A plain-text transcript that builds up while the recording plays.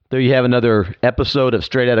There you have another episode of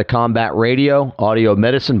Straight Outta Combat Radio, audio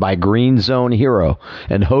medicine by Green Zone Hero,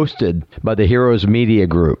 and hosted by the Heroes Media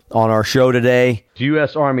Group. On our show today,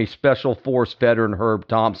 U.S. Army Special Force veteran Herb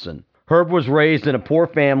Thompson. Herb was raised in a poor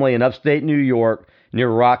family in upstate New York near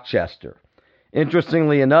Rochester.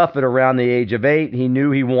 Interestingly enough, at around the age of 8, he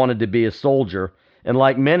knew he wanted to be a soldier, and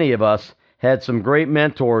like many of us, had some great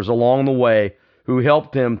mentors along the way who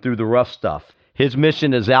helped him through the rough stuff. His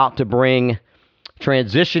mission is out to bring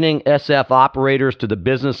transitioning SF operators to the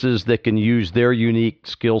businesses that can use their unique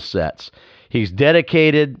skill sets. He's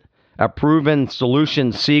dedicated, a proven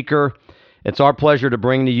solution seeker. It's our pleasure to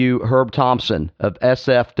bring to you Herb Thompson of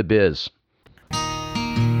SF to Biz.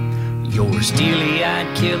 You're a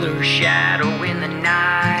steely-eyed killer shadow in the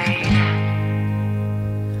night.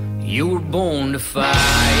 You were born to fight.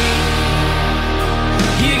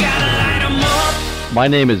 You gotta light 'em up. My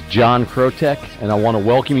name is John Krotek, and I want to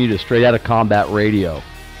welcome you to Straight Outta Combat Radio,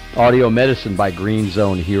 audio medicine by Green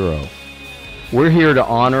Zone Hero. We're here to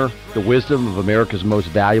honor the wisdom of America's most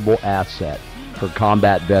valuable asset, her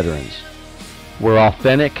combat veterans. We're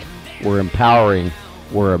authentic, we're empowering,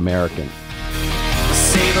 we're American.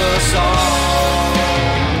 Save us all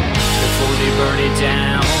before they burn it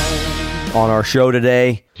down. On our show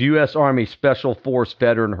today, U.S. Army Special Force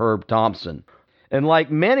veteran Herb Thompson. And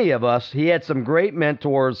like many of us, he had some great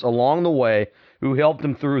mentors along the way who helped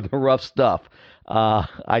him through the rough stuff.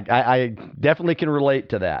 I definitely can relate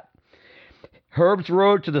to that. Herb's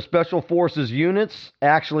road to the Special Forces units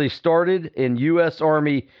actually started in U.S.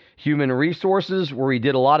 Army Human Resources, where he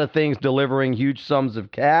did a lot of things delivering huge sums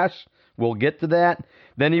of cash. We'll get to that.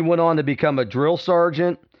 Then he went on to become a drill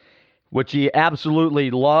sergeant, which he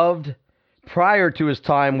absolutely loved prior to his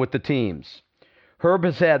time with the teams. Herb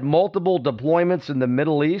has had multiple deployments in the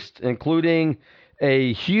Middle East, including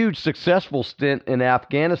a huge successful stint in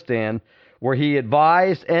Afghanistan, where he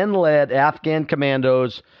advised and led Afghan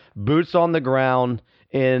commandos boots on the ground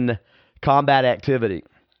in combat activity.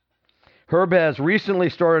 Herb has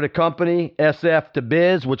recently started a company, SF to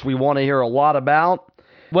Biz, which we want to hear a lot about.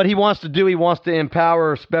 What he wants to do, he wants to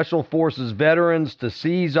empower Special Forces veterans to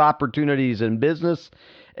seize opportunities in business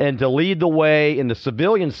and to lead the way in the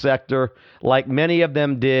civilian sector like many of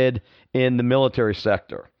them did in the military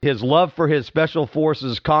sector. His love for his Special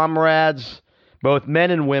Forces comrades, both men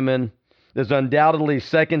and women, is undoubtedly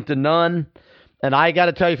second to none. And I got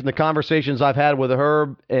to tell you, from the conversations I've had with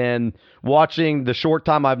Herb and watching the short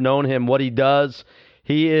time I've known him, what he does,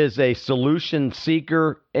 he is a solution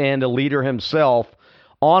seeker and a leader himself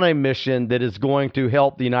on a mission that is going to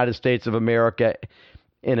help the United States of America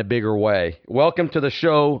in a bigger way. Welcome to the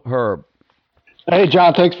show, Herb. Hey,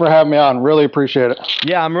 John, thanks for having me on. Really appreciate it.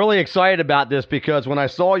 Yeah, I'm really excited about this because when I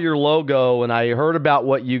saw your logo and I heard about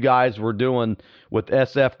what you guys were doing with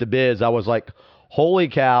SF to Biz, I was like, holy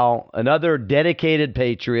cow, another dedicated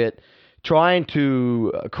patriot trying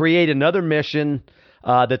to create another mission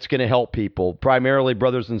that's going to help people, primarily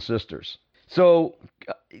brothers and sisters. So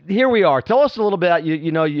here we are. Tell us a little bit.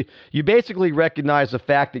 You basically recognize the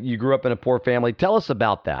fact that you grew up in a poor family. Tell us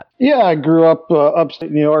about that. Yeah, I grew up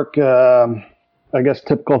upstate New York. I guess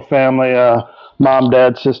typical family, mom,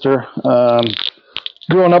 dad, sister.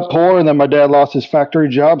 Growing up poor, and then my dad lost his factory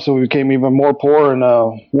job, so we became even more poor. And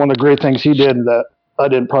one of the great things he did that I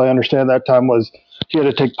didn't probably understand at that time was he had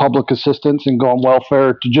to take public assistance and go on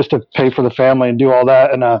welfare to pay for the family and do all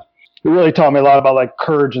that. And it really taught me a lot about like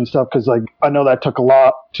courage and stuff, because like I know that took a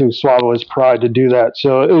lot to swallow his pride to do that.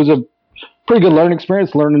 So it was a pretty good learning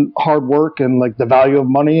experience, learning hard work and like the value of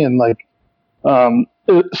money, and like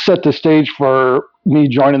it set the stage for me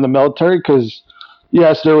joining the military, because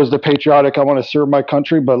yes, there was the patriotic, I want to serve my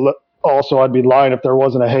country, but also I'd be lying if there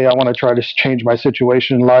wasn't a, hey, I want to try to change my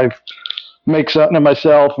situation in life, make something of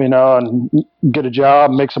myself, and get a job,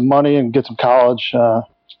 make some money, and get some college.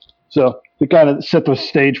 So it kind of set the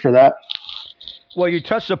stage for that. Well, you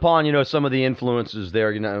touched upon, some of the influences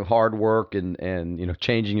there, hard work and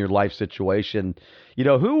changing your life situation.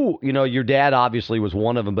 Your dad obviously was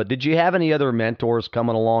one of them, but did you have any other mentors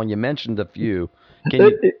coming along? You mentioned a few.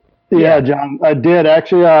 Yeah, John, I did.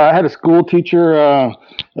 Actually, I had a school teacher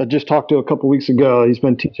I just talked to a couple weeks ago. He's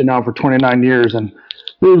been teaching now for 29 years. And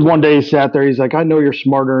one day he sat there. He's like, I know you're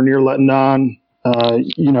smarter than you're letting on.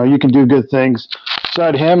 You can do good things. So I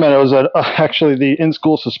had him, and it was actually the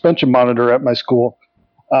in-school suspension monitor at my school.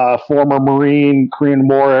 Former Marine, Korean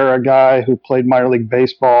War era guy who played minor league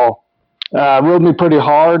baseball. Rode me pretty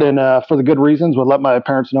hard, and for the good reasons, would let my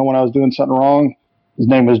parents know when I was doing something wrong. His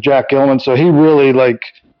name was Jack Gilman. So he really,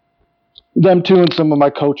 them two and some of my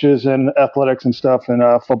coaches in athletics and stuff, and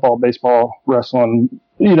football, baseball, wrestling,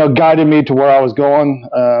 guided me to where I was going.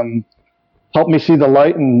 helped me see the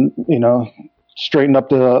light and, straighten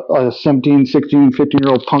up a 17, 16,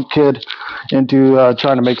 15-year-old punk kid into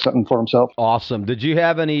trying to make something for himself. Awesome. Did you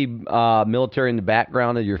have any military in the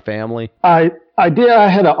background of your family? I did. I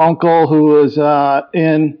had an uncle who was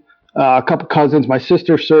in a couple cousins. My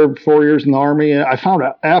sister served 4 years in the Army. And I found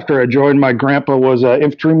out after I joined, my grandpa was an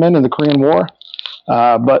infantryman in the Korean War.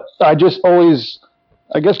 But I just always,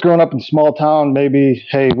 I guess growing up in small town, maybe,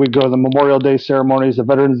 hey, we'd go to the Memorial Day ceremonies, the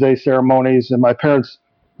Veterans Day ceremonies, and my parents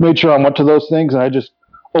made sure I went to those things. And I just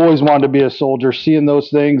always wanted to be a soldier, seeing those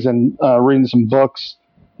things and reading some books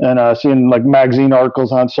and seeing like magazine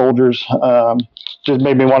articles on soldiers. Just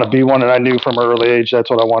made me want to be one, and I knew from an early age that's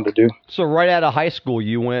what I wanted to do. So right out of high school,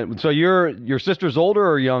 you went. So your sister's older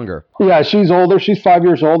or younger? Yeah, she's older. She's 5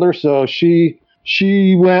 years older. So she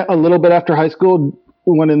went a little bit after high school.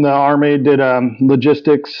 Went in the Army, did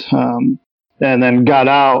logistics, and then got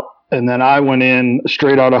out. And then I went in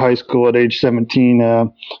straight out of high school at age 17,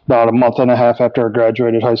 about a month and a half after I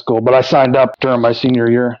graduated high school. But I signed up during my senior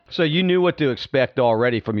year. So you knew what to expect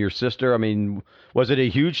already from your sister? I mean, was it a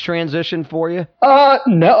huge transition for you?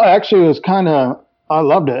 No, actually, it was kind of, I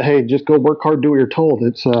loved it. Hey, just go work hard, do what you're told.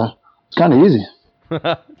 It's kind of easy.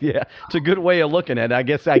 Yeah, it's a good way of looking at it. I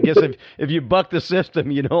guess if you buck the system,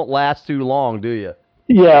 you don't last too long, do you?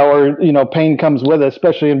 Yeah, or, pain comes with it,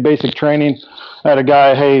 especially in basic training. I had a guy,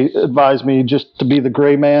 advised me just to be the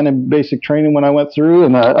gray man in basic training when I went through,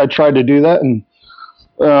 and I tried to do that, and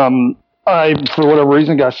I, for whatever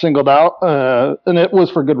reason, got singled out, and it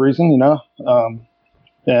was for good reason,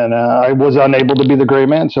 and I was unable to be the gray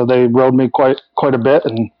man, so they rode me quite a bit,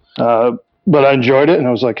 and but I enjoyed it, and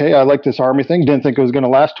I was like, hey, I like this Army thing. Didn't think it was going to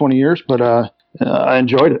last 20 years, but I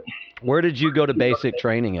enjoyed it. Where did you go to basic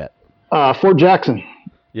training at? Fort Jackson.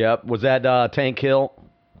 Yep. Was that Tank Hill?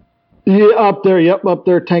 Yeah, up there. Yep, up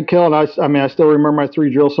there, Tank Hill. And I still remember my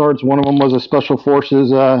 3 drill sergeants. One of them was a Special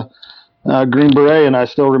Forces Green Beret, and I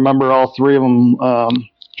still remember all 3 of them,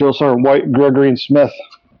 Drill Sergeant White, Gregory, and Smith.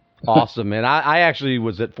 Awesome, man. I actually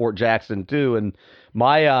was at Fort Jackson, too, and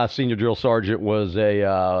my senior drill sergeant was a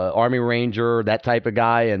Army Ranger, that type of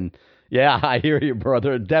guy, and yeah, I hear you,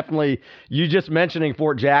 brother. Definitely, you just mentioning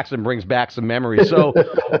Fort Jackson brings back some memories. So,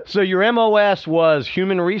 so your MOS was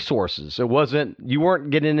human resources. It wasn't, you weren't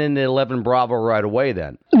getting into 11 Bravo right away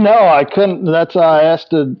then. No, I couldn't. That's I asked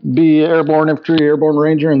to be Airborne Infantry, Airborne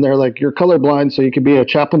Ranger, and they're like, you're colorblind, so you could be a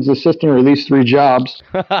chaplain's assistant or at least 3 jobs.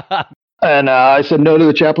 And I said no to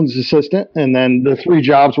the chaplain's assistant, and then the 3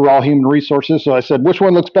 jobs were all human resources. So I said, which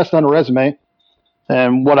one looks best on a resume?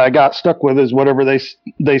 And what I got stuck with is whatever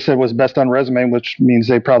they said was best on resume, which means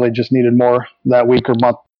they probably just needed more that week or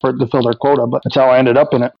month to fill their quota. But that's how I ended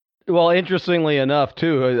up in it. Well, interestingly enough,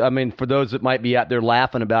 too, I mean, for those that might be out there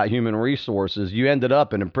laughing about human resources, you ended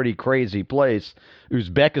up in a pretty crazy place,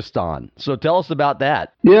 Uzbekistan. So tell us about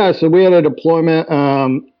that. Yeah, so we had a deployment,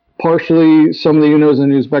 partially some of the units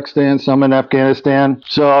in Uzbekistan, some in Afghanistan.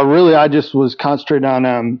 So really, I just was concentrated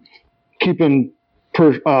on keeping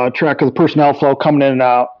track of the personnel flow coming in and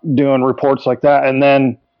out, doing reports like that. And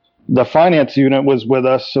then the finance unit was with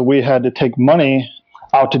us, so we had to take money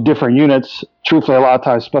out to different units, truthfully a lot of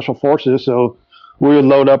times special forces. So we would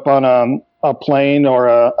load up on a plane or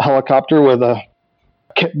a helicopter with a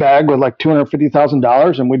kit bag with like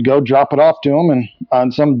 $250,000, and we'd go drop it off to them. And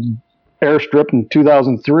on some airstrip in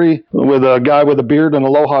 2003 with a guy with a beard and a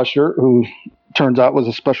Aloha shirt who turns out was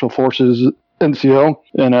a special forces NCO,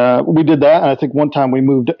 and we did that, and I think one time we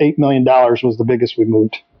moved $8 million was the biggest we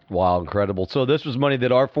moved. Wow, incredible. So this was money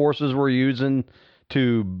that our forces were using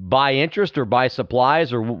to buy interest or buy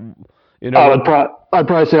supplies, or, I'd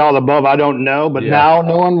probably say all the above. I don't know, but now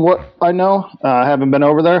knowing what I know, I haven't been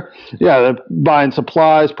over there. Yeah, they're buying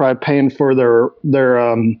supplies, probably paying for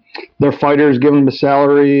their fighters, giving them a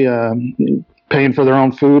salary, paying for their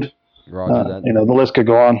own food. Roger that. The list could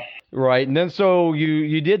go on. Right, and then so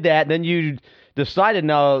you did that, and then you decided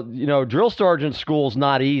now, drill sergeant school's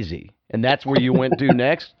not easy, and that's where you went to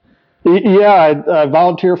next? Yeah, I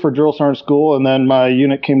volunteered for drill sergeant school, and then my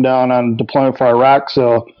unit came down on deployment for Iraq,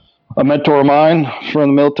 so a mentor of mine from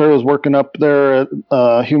the military was working up there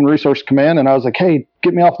at Human Resource Command, and I was like, hey,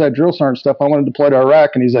 get me off that drill sergeant stuff. I want to deploy to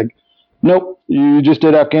Iraq, and he's like, nope, you just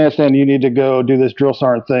did Afghanistan. You need to go do this drill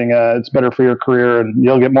sergeant thing. It's better for your career, and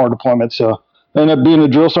you'll get more deployment, so ended up being a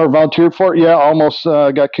drill sergeant, volunteered for it. Yeah, almost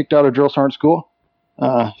got kicked out of drill sergeant school,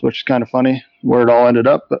 which is kind of funny where it all ended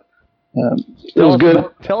up. But it was good.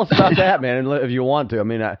 Tell us about that, man, if you want to. I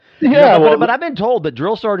mean, but I've been told that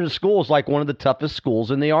drill sergeant school is like one of the toughest schools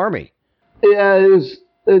in the Army. Yeah,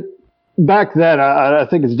 back then, I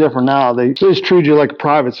think it's different now. They just treated you like a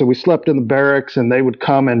private. So we slept in the barracks, and they would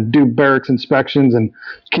come and do barracks inspections and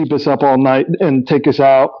keep us up all night and take us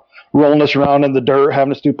out, rolling us around in the dirt,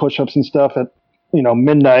 having us do push-ups and stuff at,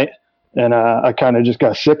 midnight. And I kind of just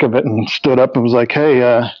got sick of it and stood up and was like,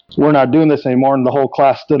 hey, we're not doing this anymore. And the whole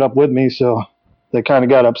class stood up with me. So they kind of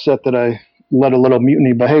got upset that I led a little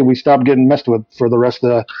mutiny. But, hey, we stopped getting messed with for the rest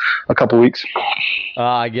of a couple weeks.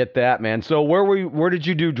 I get that, man. So where did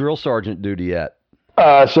you do drill sergeant duty at?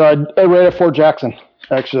 So I right at Fort Jackson,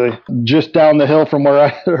 actually, just down the hill from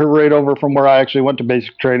right over from where I actually went to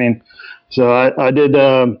basic training. So I did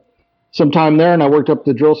some time there, and I worked up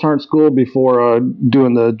the drill sergeant school before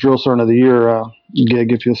doing the drill sergeant of the year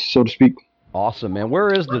gig, if you so to speak. Awesome, man. Where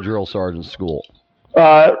is the drill sergeant school?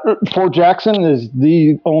 Fort Jackson is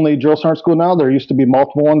the only drill sergeant school now. There used to be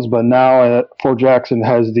multiple ones, but now Fort Jackson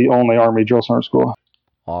has the only Army drill sergeant school.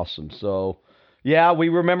 Awesome. So, yeah, we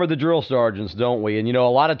remember the drill sergeants, don't we? And, a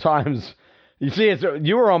lot of times, you see,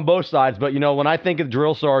 you were on both sides, but, when I think of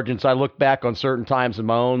drill sergeants, I look back on certain times in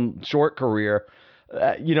my own short career.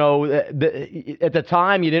 At the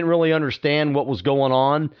time, you didn't really understand what was going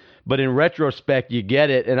on, but in retrospect, you get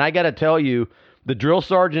it. And I got to tell you, the drill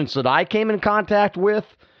sergeants that I came in contact with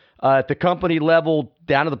at the company level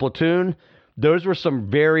down to the platoon, those were some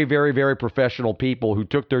very, very, very professional people who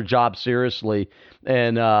took their job seriously,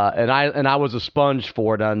 and I was a sponge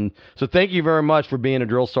for it. And so thank you very much for being a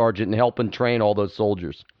drill sergeant and helping train all those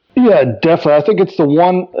soldiers. Yeah, definitely. I think it's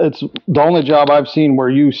the only job I've seen where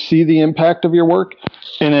you see the impact of your work,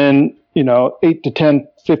 and in 8 to 10,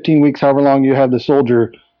 15 weeks, however long you have the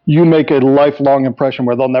soldier, you make a lifelong impression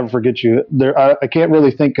where they'll never forget you. I can't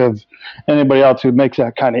really think of anybody else who makes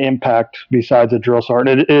that kind of impact besides a drill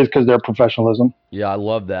sergeant. It is because their professionalism. Yeah, I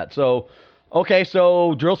love that. So, okay,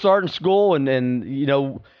 so drill sergeant school,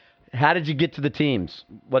 and how did you get to the teams?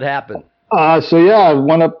 What happened? I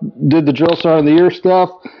went up, did the drill sergeant of the year stuff.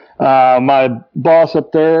 My boss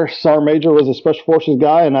up there, Sergeant Major, was a special forces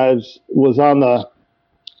guy, and I was on the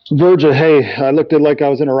verge of, hey, I looked at like I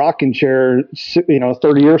was in a rocking chair,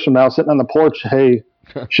 30 years from now, sitting on the porch. Hey,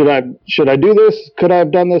 should I do this? Could I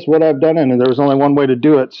have done this? Would I have done it? And there was only one way to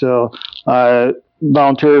do it. So I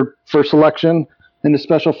volunteered for selection into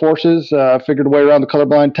special forces, figured a way around the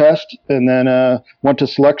colorblind test, and then went to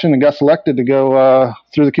selection and got selected to go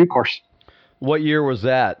through the Q course. What year was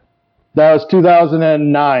that? That was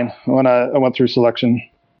 2009 when I went through selection.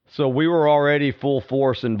 So we were already full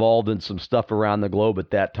force involved in some stuff around the globe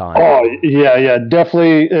at that time. Oh, yeah,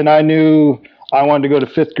 definitely. And I knew I wanted to go to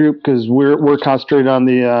fifth group because we're concentrated on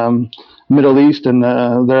the Middle East, and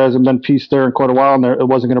there hasn't been peace there in quite a while, and it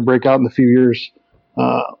wasn't going to break out in a few years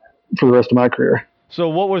for the rest of my career. So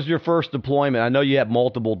what was your first deployment? I know you had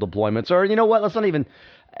multiple deployments. Or, you know what, let's not even...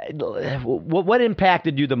 What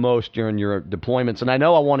impacted you the most during your deployments? And I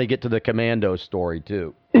know I want to get to the commando story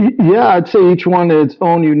too. Yeah, I'd say each one in its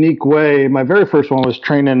own unique way. My very first one was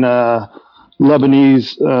training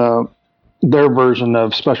Lebanese, their version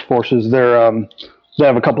of special forces. They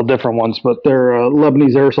have a couple different ones, but they're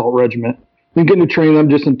Lebanese Air Assault Regiment. We get to train them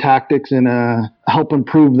just in tactics and help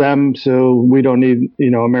improve them, so we don't need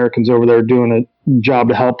Americans over there doing a job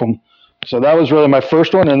to help them. So that was really my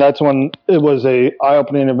first one, and that's when it was a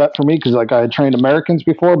eye-opening event for me because I had trained Americans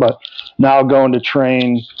before, but now going to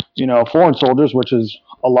train foreign soldiers, which is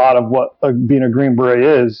a lot of what being a Green Beret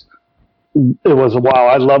is. It was wow,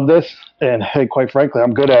 I love this, and hey, quite frankly,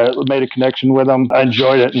 I'm good at it. I made a connection with them. I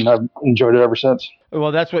enjoyed it, and I've enjoyed it ever since.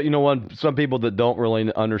 Well, that's what some people that don't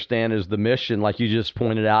really understand is the mission, like you just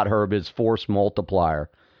pointed out, Herb, is force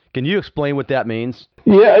multiplier. Can you explain what that means?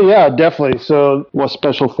 Yeah, definitely. So what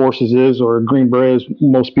Special Forces is, or Green Berets,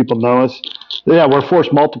 most people know us. Yeah, we're force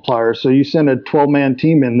multipliers. So you send a 12-man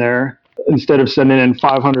team in there, instead of sending in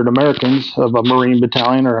 500 Americans of a Marine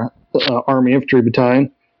battalion or Army Infantry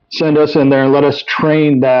battalion, send us in there and let us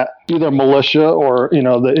train that either militia or,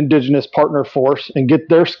 the indigenous partner force and get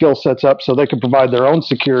their skill sets up so they can provide their own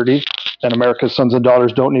security. And America's sons and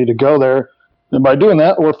daughters don't need to go there. And by doing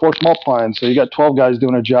that, we're force multiplying. So you got 12 guys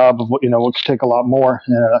doing a job of what could take a lot more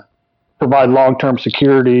and provide long-term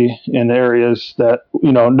security in areas that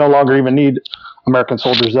no longer even need American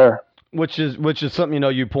soldiers there. Which is something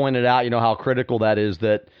you pointed out. How critical that is.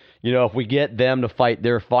 That if we get them to fight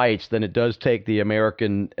their fights, then it does take the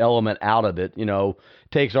American element out of it.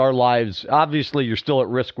 Takes our lives. Obviously, you're still at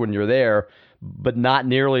risk when you're there, but not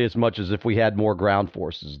nearly as much as if we had more ground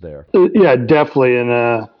forces there. Yeah, definitely,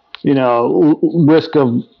 and risk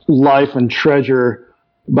of life and treasure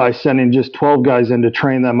by sending just 12 guys in to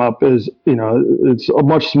train them up is, it's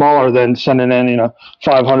much smaller than sending in,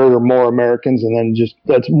 500 or more Americans. And then just,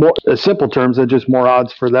 that's more, in simple terms, that's just more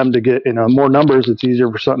odds for them to get, more numbers. It's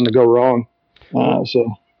easier for something to go wrong.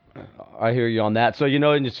 So I hear you on that. So,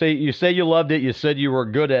 and you say you loved it. You said you were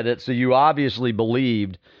good at it. So you obviously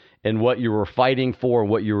believed in what you were fighting for and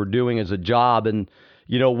what you were doing as a job. And,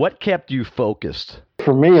 what kept you focused?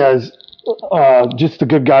 For me, as just the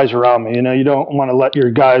good guys around me. You don't want to let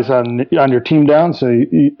your guys on your team down. So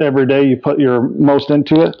every day you put your most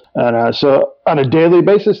into it. And so on a daily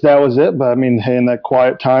basis, that was it. But I mean, hey, in that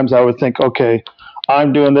quiet times, I would think, okay,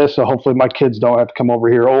 I'm doing this, so hopefully my kids don't have to come over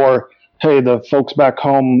here. Or, hey, the folks back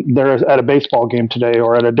home, they're at a baseball game today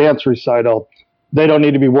or at a dance recital. They don't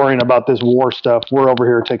need to be worrying about this war stuff. We're over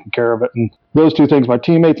here taking care of it. And those two things, my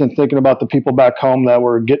teammates and thinking about the people back home that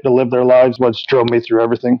were getting to live their lives, what's drove me through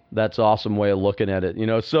everything. That's an awesome way of looking at it.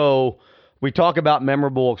 So we talk about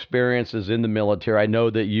memorable experiences in the military. I know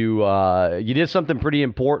that you did something pretty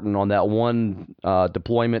important on that one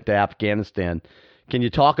deployment to Afghanistan. Can you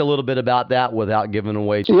talk a little bit about that without giving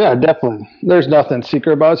away? Yeah, definitely. There's nothing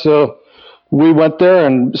secret about it. So we went there,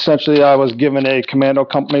 and essentially I was given a commando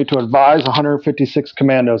company to advise 156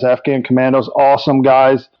 commandos, Afghan commandos, awesome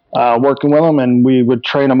guys, working with them, and we would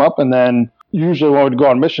train them up. And then usually when we'd go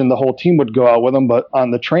on mission, the whole team would go out with them. But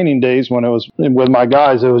on the training days when it was with my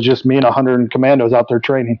guys, it was just me and 100 commandos out there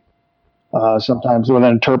training, sometimes with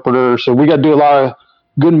an interpreter. So we got to do a lot of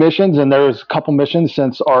good missions, and there was a couple missions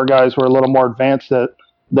since our guys were a little more advanced that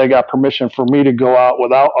they got permission for me to go out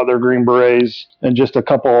without other Green Berets and just a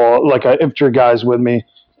couple, like infantry guys with me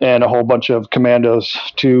and a whole bunch of commandos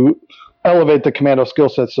to elevate the commando skill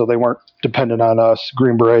set so they weren't dependent on us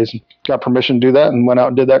Green Berets. Got permission to do that and went out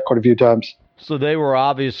and did that quite a few times. So they were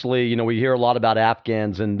obviously, we hear a lot about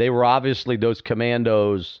Afghans, and they were obviously those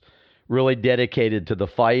commandos really dedicated to the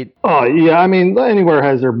fight. Oh, yeah. I mean, anywhere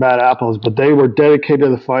has their bad apples, but they were dedicated to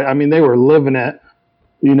the fight. I mean, they were living it,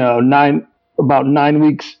 about 9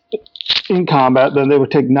 weeks in combat, then they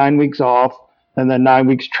would take 9 weeks off and then 9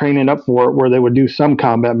 weeks training up for it where they would do some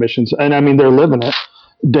combat missions. And I mean, they're living it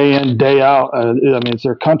day in, day out. I mean, it's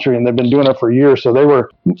their country and they've been doing it for years. So they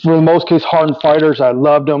were, for the most case, hardened fighters. I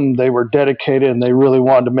loved them. They were dedicated and they really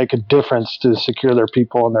wanted to make a difference to secure their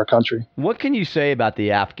people and their country. What can you say about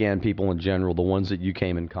the Afghan people in general, the ones that you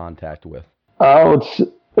came in contact with?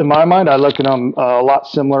 In my mind, I look at them a lot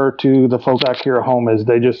similar to the folks back here at home. Is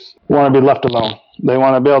they just want to be left alone. They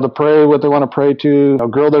want to be able to pray what they want to pray to,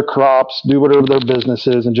 grow their crops, do whatever their business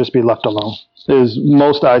is, and just be left alone. Is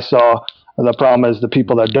most I saw. The problem is the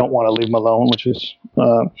people that don't want to leave them alone, which is,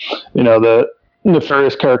 the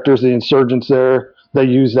nefarious characters, the insurgents there. They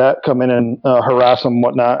use that, come in and harass them,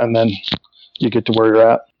 whatnot, and then you get to where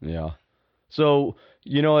you're at. Yeah. So,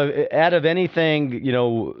 out of anything,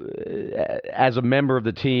 as a member of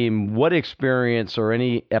the team, what experience or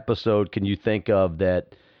any episode can you think of that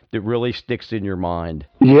really sticks in your mind?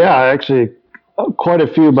 Yeah, actually, quite a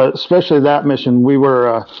few, but especially that mission. We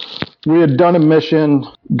had done a mission,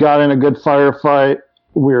 got in a good firefight.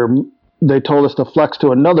 They told us to flex to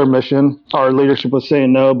another mission. Our leadership was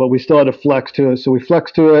saying no, but we still had to flex to it. So we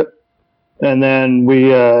flexed to it, and then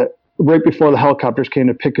we right before the helicopters came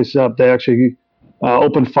to pick us up, they actually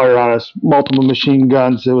opened fire on us, multiple machine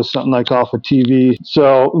guns. It was something like off of TV.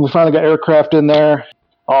 So we finally got aircraft in there.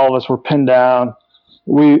 All of us were pinned down.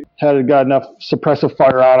 We had got enough suppressive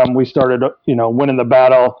fire on them. We started, winning the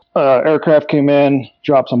battle. Aircraft came in,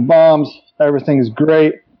 dropped some bombs. Everything is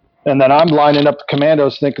great. And then I'm lining up the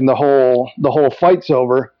commandos thinking the whole fight's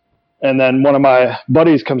over. And then one of my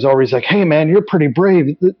buddies comes over. He's like, "Hey, man, you're pretty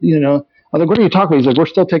brave." I was like, "What are you talking about?" He's like, "We're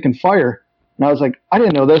still taking fire." And I was like, I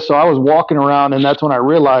didn't know this. So I was walking around, and that's when I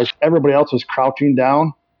realized everybody else was crouching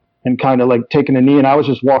down and kind of like taking a knee. And I was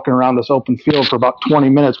just walking around this open field for about 20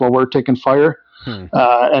 minutes while we're taking fire.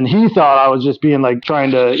 And he thought I was just being like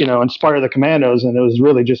trying to, inspire the commandos. And it was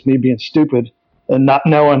really just me being stupid and not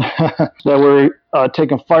knowing that we're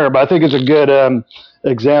taking fire. But I think it's a good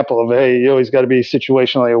example of, hey, you always got to be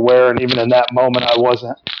situationally aware. And even in that moment, I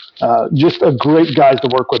wasn't. Just a great guys to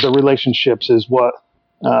work with. The relationships is what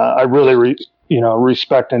I really,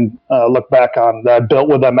 respect and look back on that I built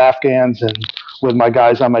with them Afghans and with my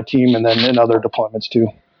guys on my team, and then in other deployments too.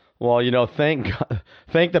 Well, thank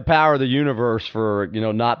the power of the universe for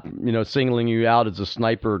not singling you out as a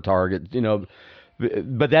sniper target.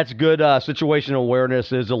 But that's good. Situational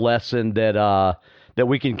awareness is a lesson that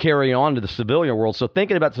we can carry on to the civilian world. So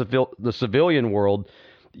thinking about the civilian world,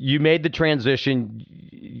 you made the transition.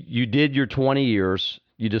 You did your 20 years.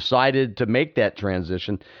 You decided to make that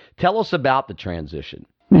transition. Tell us about the transition.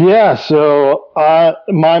 Yeah, so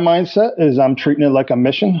my mindset is I'm treating it like a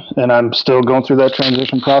mission, and I'm still going through that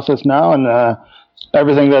transition process now. And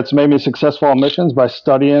everything that's made me successful on missions by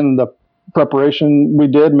studying the preparation we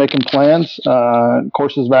did, making plans,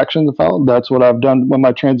 courses of action to follow. That's what I've done with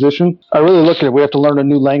my transition. I really look at it. We have to learn a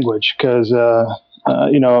new language because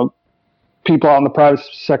people out in the private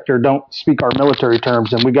sector don't speak our military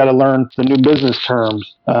terms, and we got to learn the new business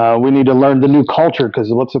terms. We need to learn the new culture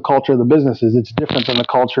because what's the culture of the business is it's different than the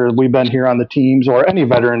culture we've been here on the teams or any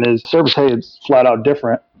veteran is. Service, hey, it's flat out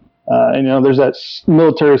different. And there's that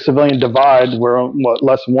military civilian divide where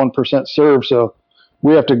less than 1% serve. So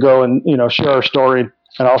we have to go and share our story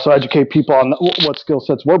and also educate people on what skill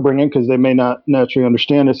sets we're bringing because they may not naturally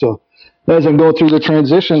understand it. So as I'm going through the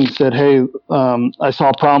transition, said, hey, I saw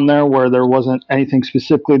a problem there where wasn't anything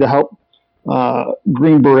specifically to help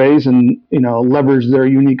Green Berets and leverage their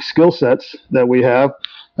unique skill sets that we have.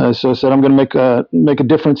 So I said, I'm going to make a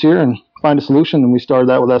difference here and find a solution. And we started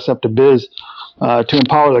that with SF to Biz to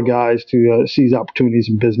empower the guys to seize opportunities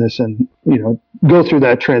in business and go through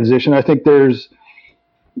that transition. I think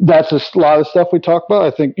that's a lot of stuff we talk about.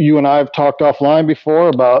 I think you and I have talked offline before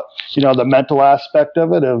about the mental aspect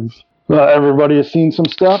of it. Everybody has seen some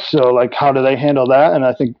stuff, so like how do they handle that? And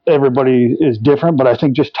I think everybody is different, but I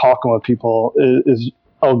think just talking with people is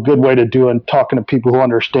a good way to do it, and talking to people who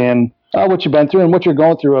understand what you've been through and what you're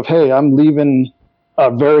going through. Of hey, I'm leaving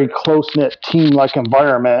a very close knit team like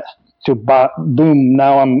environment to boom.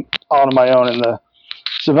 Now I'm out on my own in the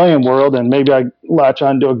civilian world, and maybe I latch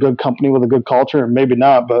on to a good company with a good culture, and maybe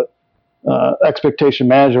not. But expectation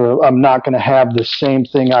management, I'm not going to have the same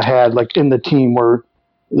thing I had like in the team where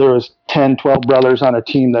there was 10, 12 brothers on a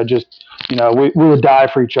team that just, we would die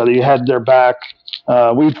for each other. You had their back.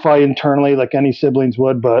 We'd fight internally like any siblings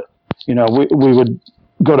would, but, we would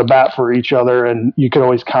go to bat for each other, and you could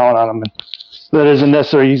always count on them. And that isn't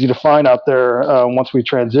necessarily easy to find out there once we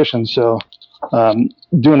transition. So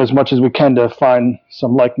doing as much as we can to find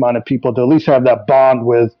some like-minded people to at least have that bond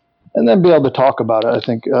with and then be able to talk about it, I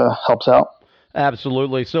think helps out.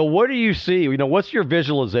 Absolutely. So what do you see? What's your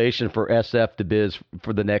visualization for SF to Biz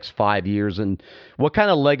for the next 5 years, and what kind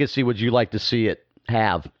of legacy would you like to see it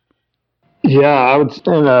have? Yeah, I would say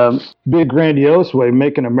in a big grandiose way,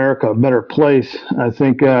 making America a better place. I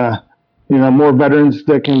think, more veterans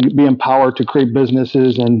that can be empowered to create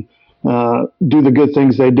businesses and do the good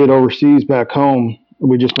things they did overseas back home.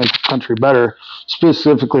 We just make the country better,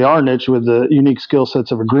 specifically our niche with the unique skill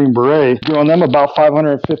sets of a Green Beret. Growing them about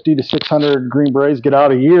 550 to 600 Green Berets get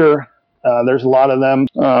out a year. There's a lot of them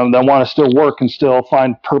that want to still work and still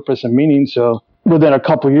find purpose and meaning. So within a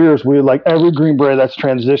couple of years, we like every Green Beret that's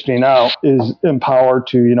transitioning out is empowered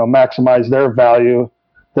to, maximize their value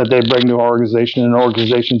that they bring to our organization, and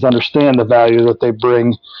organizations understand the value that they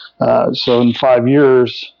bring. So in 5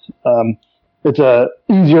 years, it's a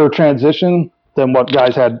easier transition than what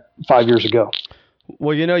guys had 5 years ago.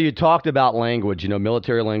 Well, you talked about language,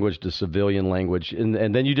 military language to civilian language,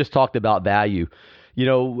 and then you just talked about value.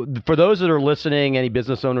 For those that are listening, any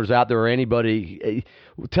business owners out there or anybody,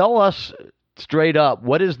 tell us straight up,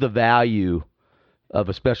 what is the value of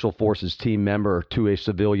a Special Forces team member to a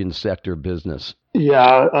civilian sector business?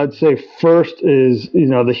 Yeah, I'd say first is,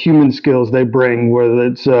 the human skills they bring, whether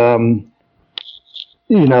it's,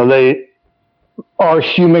 our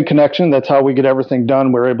human connection. That's how we get everything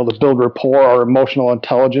done. We're able to build rapport, our emotional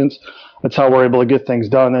intelligence. That's how we're able to get things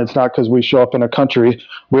done. And it's not because we show up in a country.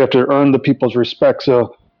 We have to earn the people's respect.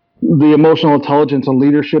 So the emotional intelligence and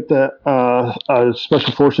leadership that a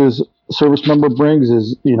Special Forces service member brings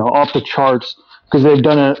is, off the charts because they've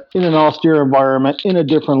done it in an austere environment, in a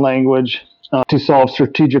different language to solve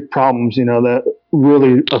strategic problems, that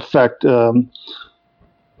really affect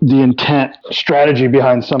the intent strategy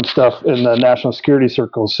behind some stuff in the national security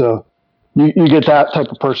circles. So you get that type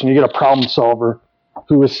of person. You get a problem solver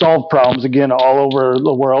who has solved problems, again, all over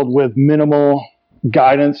the world with minimal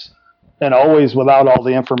guidance and always without all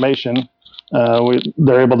the information.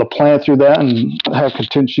 They're able to plan through that and have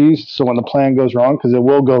contingencies. So when the plan goes wrong, because it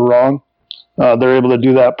will go wrong, they're able to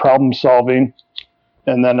do that problem solving.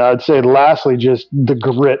 And then I'd say lastly, just the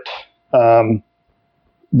grit,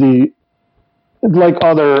 like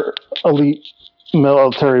other elite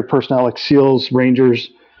military personnel like SEALs, Rangers,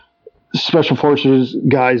 Special Forces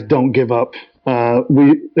guys don't give up.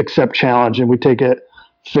 We accept challenge and we take it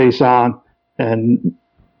face on. And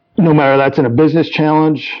no matter that's in a business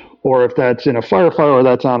challenge or if that's in a firefight or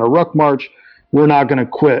that's on a ruck march, we're not going to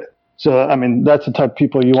quit. So, that's the type of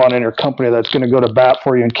people you want in your company that's going to go to bat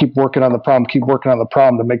for you and keep working on the problem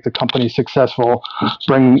to make the company successful,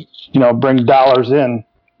 bring dollars in.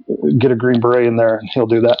 Get a Green Beret in there, and he'll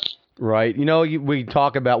do that. Right. We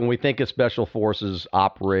talk about when we think of special forces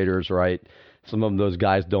operators, right? Some of those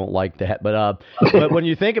guys don't like that, but when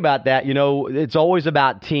you think about that, it's always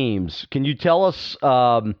about teams. Can you tell us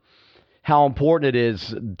how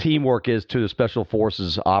important teamwork is to the special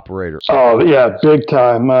forces operator? Oh yeah, big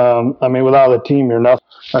time. Without a team, you're nothing.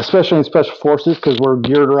 Especially in special forces, because we're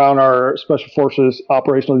geared around our special forces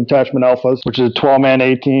operational detachment alphas, which is a 12-man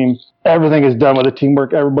A team. Everything is done with a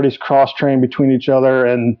teamwork. Everybody's cross-trained between each other,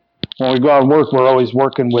 and when we go out and work, we're always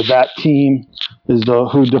working with that team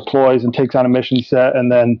who deploys and takes on a mission set,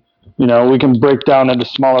 and then we can break down into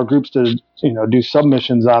smaller groups to do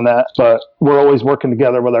submissions on that. But we're always working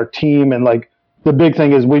together with our team, and like the big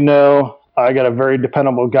thing is we know I got a very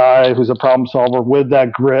dependable guy who's a problem solver with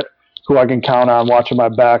that grit, who I can count on watching my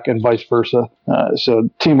back, and vice versa. So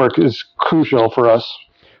teamwork is crucial for us.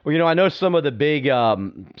 Well, I know some of the big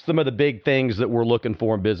things that we're looking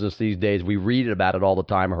for in business these days. We read about it all the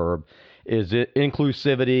time, Herb. Is it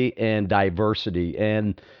inclusivity and diversity?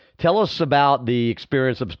 And tell us about the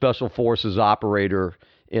experience of special forces operator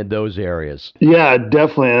in those areas. Yeah,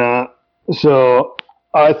 definitely. So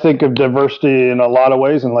I think of diversity in a lot of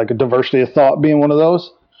ways, and like a diversity of thought being one of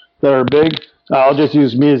those that are big. I'll just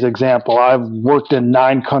use me as an example. I've worked in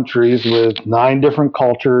 9 countries with 9 different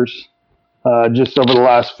cultures. Just over the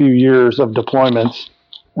last few years of deployments,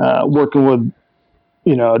 working with,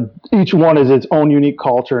 each one is its own unique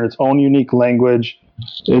culture and its own unique language,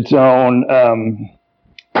 its own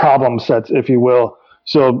problem sets, if you will.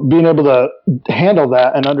 So being able to handle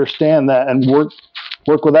that and understand that and work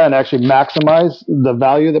with that and actually maximize the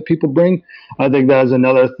value that people bring, I think that is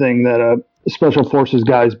another thing that special forces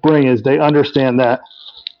guys bring, is they understand that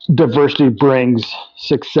diversity brings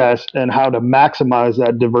success and how to maximize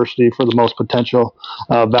that diversity for the most potential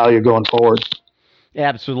value going forward.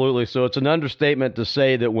 Absolutely. So it's an understatement to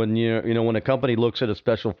say that when when a company looks at a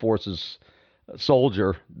special forces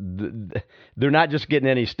soldier, they're not just getting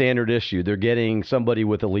any standard issue. They're getting somebody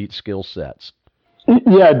with elite skill sets.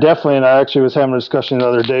 Yeah, definitely. And I actually was having a discussion the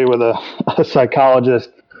other day with a psychologist.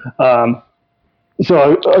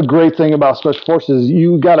 So a great thing about special forces,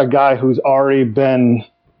 you got a guy who's already been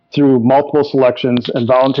through multiple selections and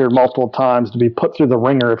volunteered multiple times to be put through the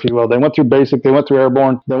ringer, if you will. They went through basic, they went through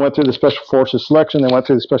airborne, they went through the special forces selection, they went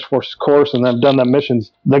through the special forces course, and they've done the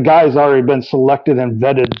missions. The guy's already been selected and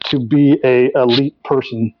vetted to be a elite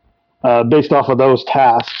person based off of those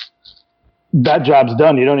tasks. That job's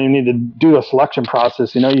done. You don't even need to do a selection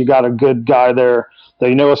process. You got a good guy there that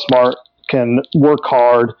is smart, can work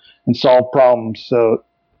hard, and solve problems. So,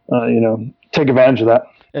 take advantage of that.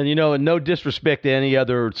 And, no disrespect to any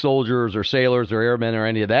other soldiers or sailors or airmen or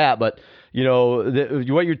any of that, but,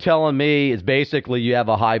 what you're telling me is basically you have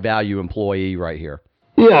a high-value employee right here.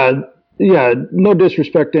 Yeah, no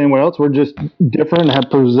disrespect to anyone else. We're just different and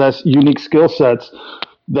possess unique skill sets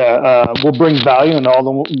that will bring value, and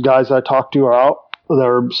all the guys I talk to are out.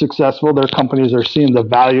 They're successful. Their companies are seeing the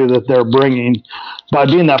value that they're bringing by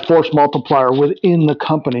being that force multiplier within the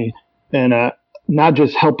company, and not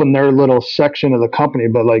just helping their little section of the company,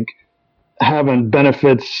 but like having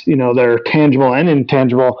benefits, that are tangible and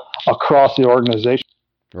intangible across the organization.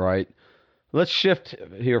 Right. Let's shift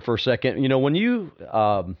here for a second. When you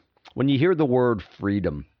hear the word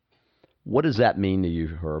freedom, what does that mean to you,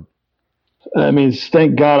 Herb? That means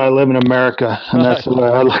thank God I live in America, and that's the way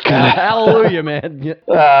I look at it. Hallelujah, man.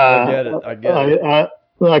 I get it.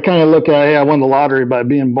 I kind of look at, hey, I won the lottery by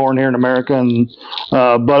being born here in America, and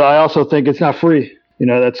but I also think it's not free.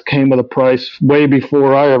 That's came with a price way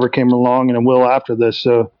before I ever came along, and it will after this.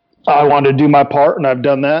 So I wanted to do my part, and I've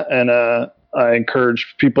done that, and I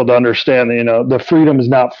encourage people to understand that, the freedom is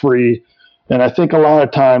not free. And I think a lot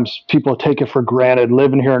of times people take it for granted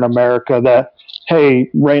living here in America that, hey,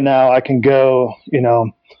 right now I can go,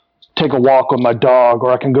 take a walk with my dog,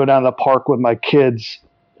 or I can go down to the park with my kids,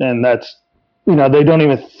 and that's, they don't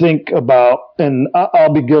even think about, and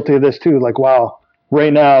I'll be guilty of this too. Like, wow,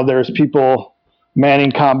 right now there's people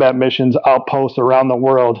manning combat missions, outposts around the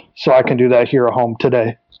world, so I can do that here at home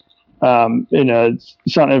today. It's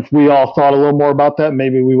something, if we all thought a little more about that,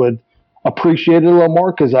 maybe we would appreciate it a little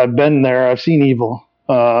more, because I've been there. I've seen evil.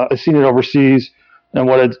 I've seen it overseas and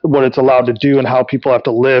what it's allowed to do and how people have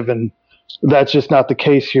to live. And that's just not the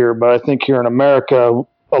case here. But I think here in America,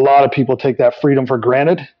 a lot of people take that freedom for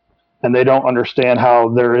granted, and they don't understand how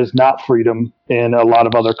there is not freedom in a lot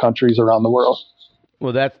of other countries around the world.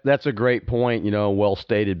 Well, that's a great point, well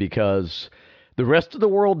stated, because the rest of the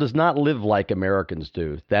world does not live like Americans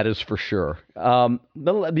do. That is for sure.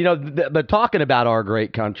 But talking about our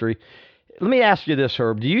great country, let me ask you this,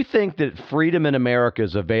 Herb. Do you think that freedom in America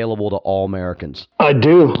is available to all Americans? I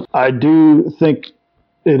do. I do think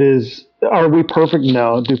it is. Are we perfect?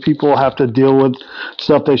 No. Do people have to deal with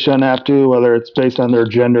stuff they shouldn't have to, whether it's based on their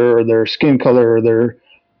gender or their skin color or their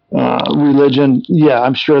religion? Yeah,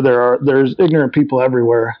 I'm sure there's ignorant people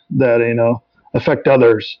everywhere that affect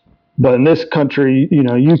others. But in this country,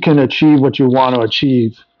 you can achieve what you want to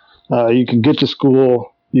achieve. You can get to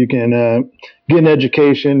school. You can get an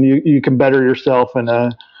education. You can better yourself,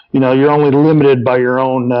 and you're only limited by your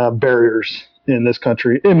own barriers in this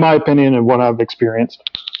country, in my opinion, and what I've experienced.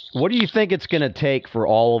 What do you think it's going to take for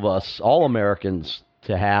all of us, all Americans,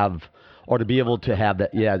 to have or to be able to have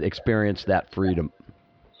that, experience that freedom?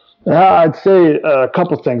 I'd say a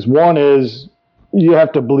couple things. One is you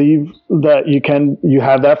have to believe that you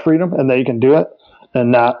have that freedom and that you can do it,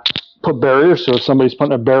 and not put barriers. So if somebody's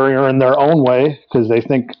putting a barrier in their own way because they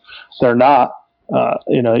think they're not,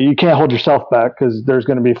 you can't hold yourself back because there's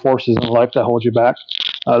going to be forces in life that hold you back.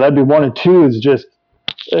 That'd be one. And two is just,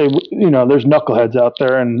 there's knuckleheads out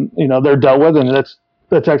there, and they're dealt with, and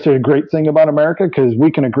that's actually a great thing about America because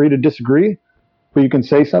we can agree to disagree, but you can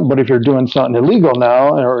say something. But if you're doing something illegal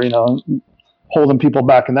now, or holding people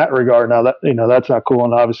back in that regard, now that that's not cool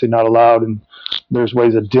and obviously not allowed, and there's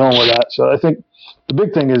ways of dealing with that. So I think the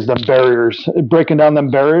big thing is the barriers, breaking down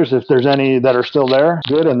them barriers if there's any that are still there,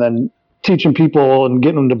 good, and then teaching people and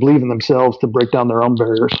getting them to believe in themselves to break down their own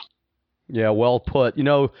barriers. Yeah, well put.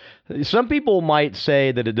 Some people might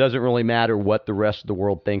say that it doesn't really matter what the rest of the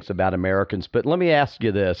world thinks about Americans, but let me ask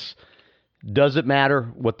you this. Does it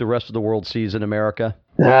matter what the rest of the world sees in America?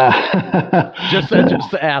 Just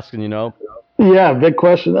asking, Yeah, big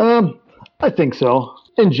question. I think so.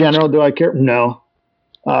 In general, do I care? No.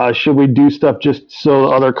 Should we do stuff just so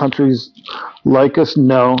other countries like us?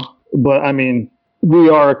 No. But I mean, we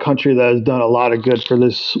are a country that has done a lot of good for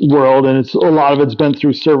this world, and a lot of it's been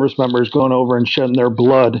through service members going over and shedding their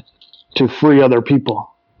blood to free other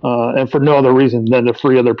people, and for no other reason than to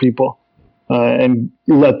free other people, and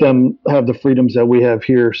let them have the freedoms that we have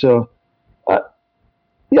here. So,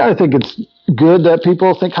 I think it's good that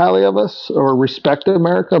people think highly of us or respect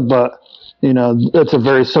America, but it's a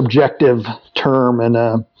very subjective term,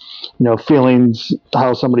 and feelings,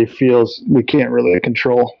 how somebody feels, we can't really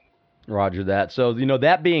control. Roger that. So,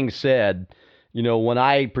 that being said, when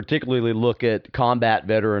I particularly look at combat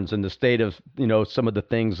veterans and the state of, some of the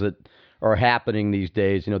things that are happening these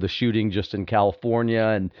days, the shooting just in California.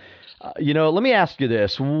 And, let me ask you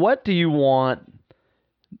this. What do you want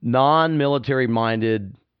non-military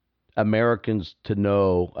minded Americans to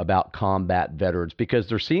know about combat veterans? Because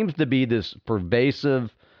there seems to be this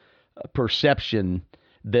pervasive perception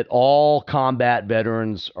that all combat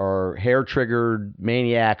veterans are hair-triggered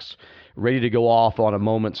maniacs ready to go off on a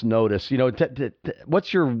moment's notice.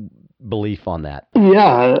 What's your belief on that?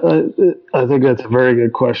 Yeah, I think that's a very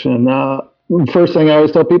good question. First thing I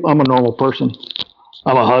always tell people, I'm a normal person.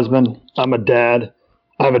 I'm a husband. I'm a dad.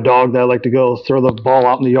 I have a dog that I like to go throw the ball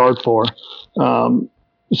out in the yard for.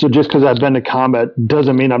 So just because I've been to combat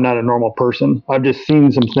doesn't mean I'm not a normal person. I've just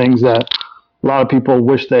seen some things that a lot of people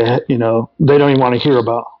wish they don't even want to hear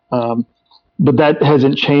about. But that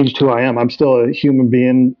hasn't changed who I am. I'm still a human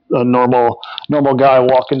being, a normal guy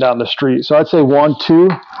walking down the street. So I'd say 1, 2,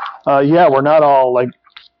 we're not all like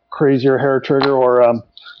crazy or hair trigger, or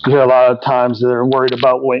you hear a lot of times they're worried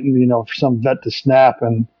about waiting, for some vet to snap,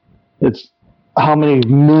 and it's how many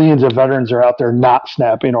millions of veterans are out there not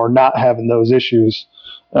snapping or not having those issues.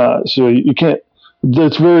 So you can't.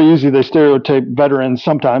 It's very easy. They stereotype veterans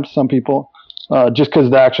sometimes, some people, just because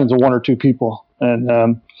of the actions of 1 or 2 people,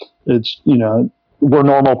 and it's we're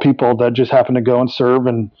normal people that just happen to go and serve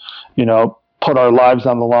and put our lives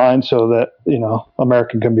on the line so that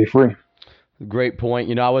America can be free. Great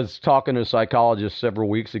point. I was talking to a psychologist several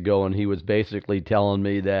weeks ago, and he was basically telling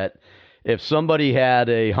me that if somebody had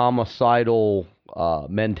a homicidal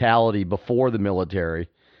mentality before the military,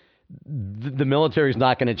 the military is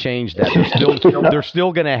not going to change that. They're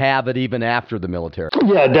still going to have it even after the military.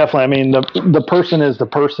 Yeah, definitely. I mean, the person is the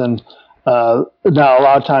person. Now, a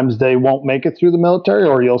lot of times they won't make it through the military,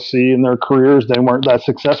 or you'll see in their careers they weren't that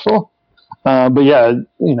successful. But yeah,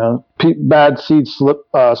 bad seeds slip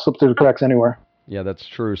through the cracks anywhere. Yeah, that's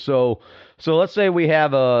true. So let's say we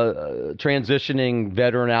have a transitioning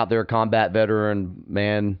veteran out there, combat veteran,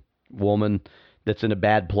 man, woman, that's in a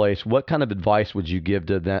bad place. What kind of advice would you give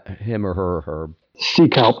to him or her, Herb?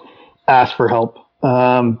 Seek help. Ask for help.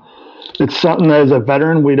 It's something that as a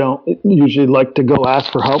veteran, we don't usually like to go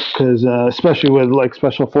ask for help because, especially with like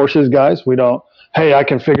special forces guys, we don't, hey, I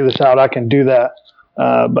can figure this out. I can do that.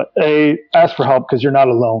 But ask for help because you're not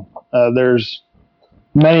alone. There's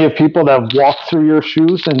many of people that have walked through your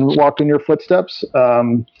shoes and walked in your footsteps.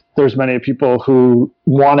 there's many people who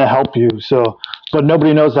want to help you. So, but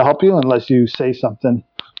nobody knows to help you unless you say something.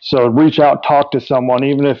 So reach out, talk to someone,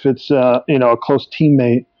 even if it's a close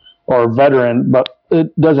teammate or a veteran. But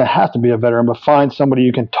it doesn't have to be a veteran. But find somebody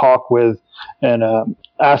you can talk with and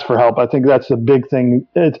ask for help. I think that's the big thing.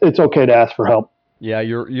 It's okay to ask for help. Yeah,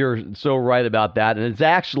 you're so right about that. And it's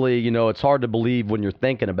actually, it's hard to believe when you're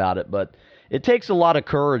thinking about it, but it takes a lot of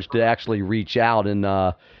courage to actually reach out,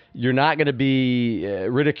 and you're not going to be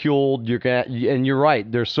ridiculed. And you're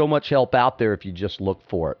right. There's so much help out there if you just look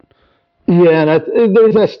for it. Yeah, and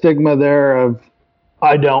there's that stigma there of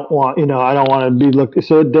I don't want to be looked.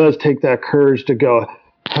 So it does take that courage to go,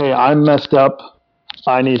 hey, I'm messed up.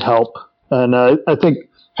 I need help. And I think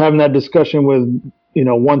having that discussion with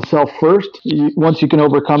oneself first, once you can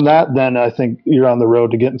overcome that, then I think you're on the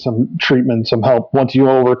road to getting some treatment, some help. Once you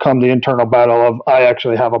overcome the internal battle of I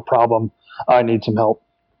actually have a problem, I need some help.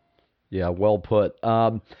 Yeah, well put.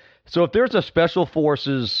 So if there's a Special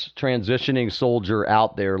Forces transitioning soldier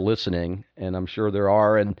out there listening, and I'm sure there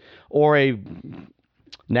are, or a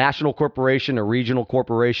national corporation, a regional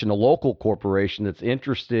corporation, a local corporation that's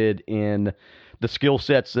interested in the skill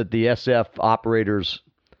sets that the SF operators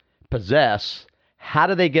possess, how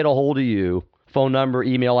do they get a hold of you? Phone number,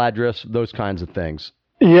 email address, those kinds of things.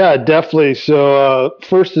 Yeah, definitely. So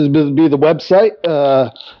first is be the website,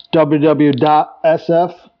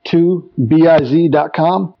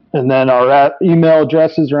 www.sf2biz.com. And then our email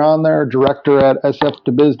addresses are on there.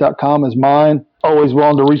 director@sf2biz.com is mine. Always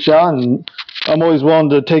willing to reach out, and I'm always willing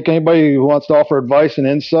to take anybody who wants to offer advice and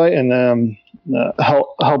insight and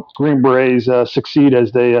help Green Berets succeed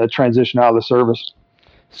as they transition out of the service.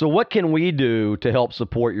 So what can we do to help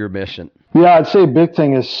support your mission? Yeah, I'd say a big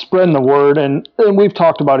thing is spreading the word. And we've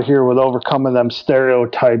talked about it here with overcoming them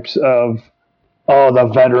stereotypes of, the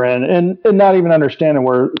veteran, and not even understanding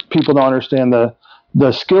where people don't understand the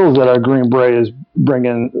skills that a Green Beret is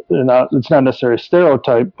bringing. It's not necessarily a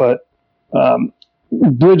stereotype, but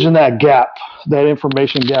bridging that gap, that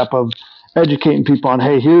information gap of educating people on,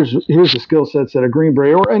 hey, here's the skill sets that a Green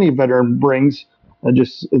Beret or any veteran brings. We're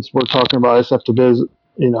talking about SF2Biz,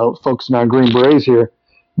 focusing on Green Berets here,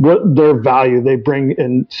 what their value they bring,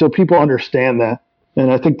 and so people understand that. And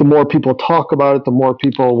I think the more people talk about it, the more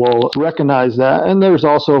people will recognize that. And there's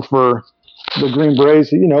also for the Green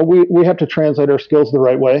Berets, we have to translate our skills the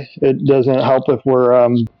right way. It doesn't help if we're,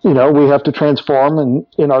 we have to transform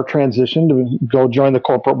in our transition to go join the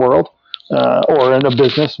corporate world or in a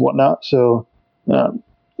business, whatnot. So,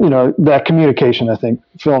 that communication, I think,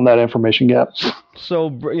 filling that information gap. So,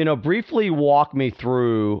 briefly walk me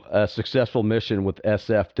through a successful mission with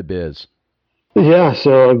SF2Biz. Yeah,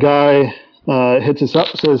 so a guy hits us up,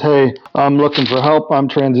 says, hey, I'm looking for help, I'm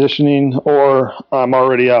transitioning, or I'm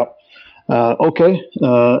already out. Okay,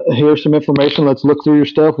 here's some information. Let's look through your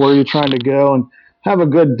stuff. Where are you trying to go? And have a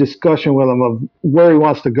good discussion with him of where he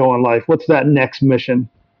wants to go in life. What's that next mission?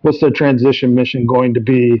 What's the transition mission going to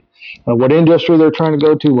be? What industry they're trying to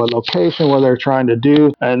go to, what location, what they're trying to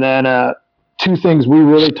do. And then two things we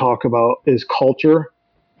really talk about is culture,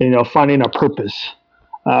 finding a purpose.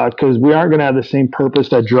 Because we aren't going to have the same purpose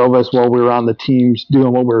that drove us while we were on the teams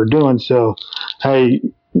doing what we were doing. So, hey,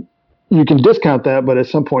 you can discount that, but at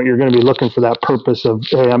some point you're going to be looking for that purpose of,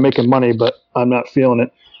 hey, I'm making money, but I'm not feeling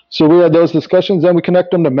it. So we had those discussions, and we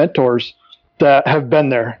connect them to mentors that have been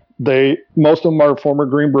there. Most of them are former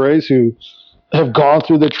Green Berets who have gone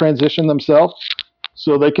through the transition themselves,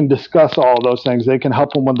 so they can discuss all of those things. They can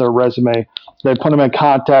help them with their resume. They put them in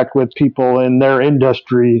contact with people in their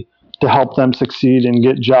industry to help them succeed and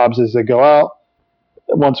get jobs as they go out.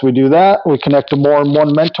 Once we do that, we connect to more than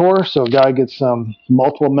one mentor, so a guy gets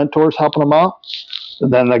multiple mentors helping him out.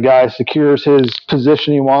 And then the guy secures his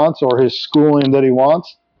position he wants or his schooling that he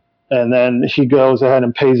wants, and then he goes ahead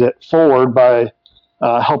and pays it forward by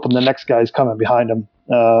helping the next guys coming behind him,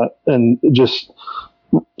 and just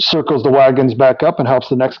circles the wagons back up and helps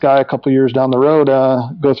the next guy a couple years down the road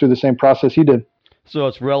go through the same process he did. So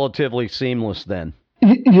it's relatively seamless then.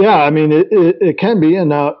 Yeah, I mean, it can be. And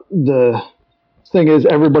now the thing is,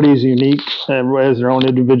 everybody's unique. Everybody has their own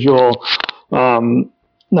individual,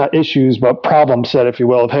 not issues, but problem set, if you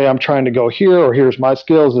will, of, hey, I'm trying to go here, or here's my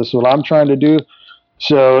skills. This is what I'm trying to do.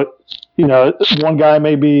 So, one guy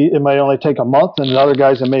it might only take a month, and other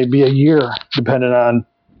guys, it may be a year, depending on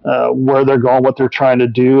where they're going, what they're trying to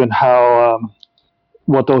do, and how,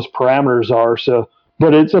 what those parameters are. So,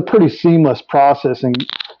 but it's a pretty seamless process, and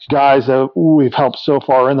guys that we've helped so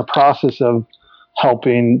far in the process of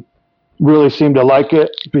helping really seem to like it,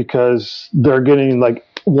 because they're getting like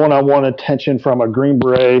one-on-one attention from a Green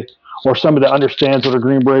Beret or somebody that understands what a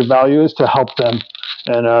Green Beret value is to help them.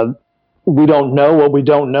 And we don't know what we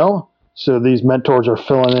don't know. So these mentors are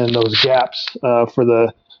filling in those gaps for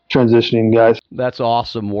the transitioning guys. That's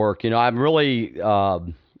awesome work. I'm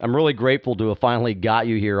really grateful to have finally got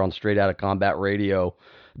you here on Straight Outta Combat Radio.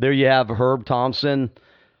 There you have Herb Thompson,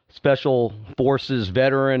 Special Forces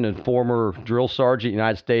veteran and former drill sergeant,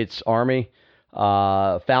 United States Army,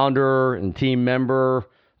 founder and team member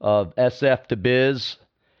of SF to Biz,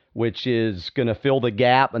 which is going to fill the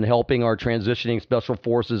gap in helping our transitioning Special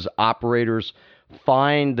Forces operators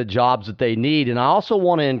find the jobs that they need. And I also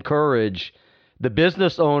want to encourage the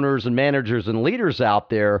business owners and managers and leaders out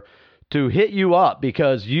there to hit you up,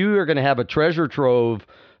 because you are going to have a treasure trove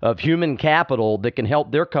of human capital that can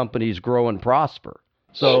help their companies grow and prosper.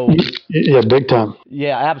 So, yeah, big time.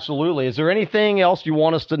 Yeah, absolutely. Is there anything else you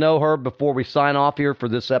want us to know, Herb, before we sign off here for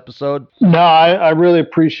this episode? No, I really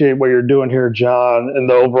appreciate what you're doing here, John, and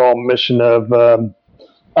the overall mission of,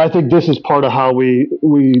 I think this is part of how we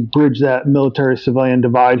bridge that military-civilian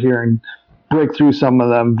divide here and break through some of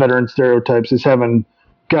them veteran stereotypes, is having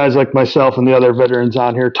guys like myself and the other veterans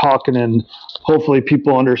on here talking, and hopefully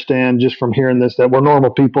people understand just from hearing this that we're normal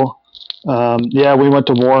people. Yeah, we went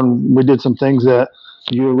to war and we did some things that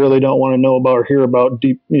you really don't want to know about or hear about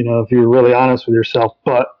deep, if you're really honest with yourself.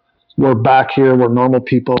 But we're back here. We're normal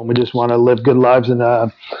people, and we just want to live good lives and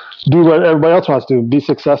do what everybody else wants to: be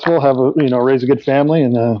successful, have raise a good family,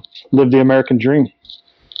 and live the American dream.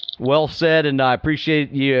 Well said, and I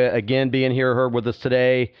appreciate you again being here, Herb, with us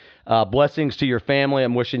today. Blessings to your family.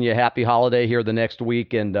 I'm wishing you a happy holiday here the next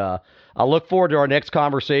week, and I look forward to our next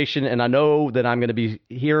conversation. And I know that I'm going to be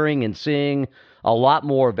hearing and seeing a lot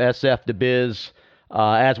more of SF to Biz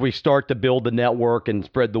as we start to build the network and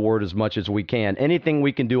spread the word as much as we can. Anything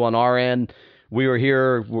we can do on our end, we are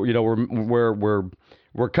here. We're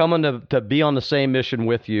coming to be on the same mission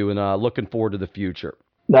with you, and looking forward to the future.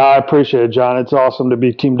 No, I appreciate it, John. It's awesome to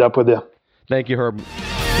be teamed up with you. Thank you, Herb. You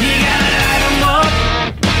gotta light 'em up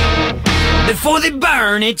before they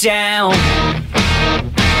burn it down.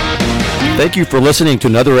 Thank you for listening to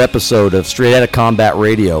another episode of Straight Outta Combat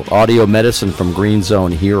Radio, audio medicine from Green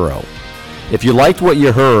Zone Hero. If you liked what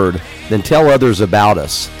you heard, then tell others about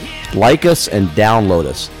us. Like us and download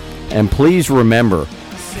us. And please remember,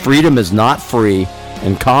 freedom is not free,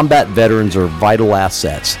 and combat veterans are vital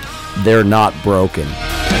assets. They're not broken.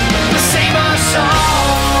 Save us all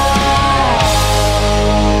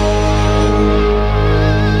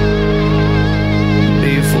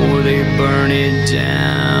before they burn it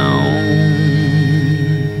down.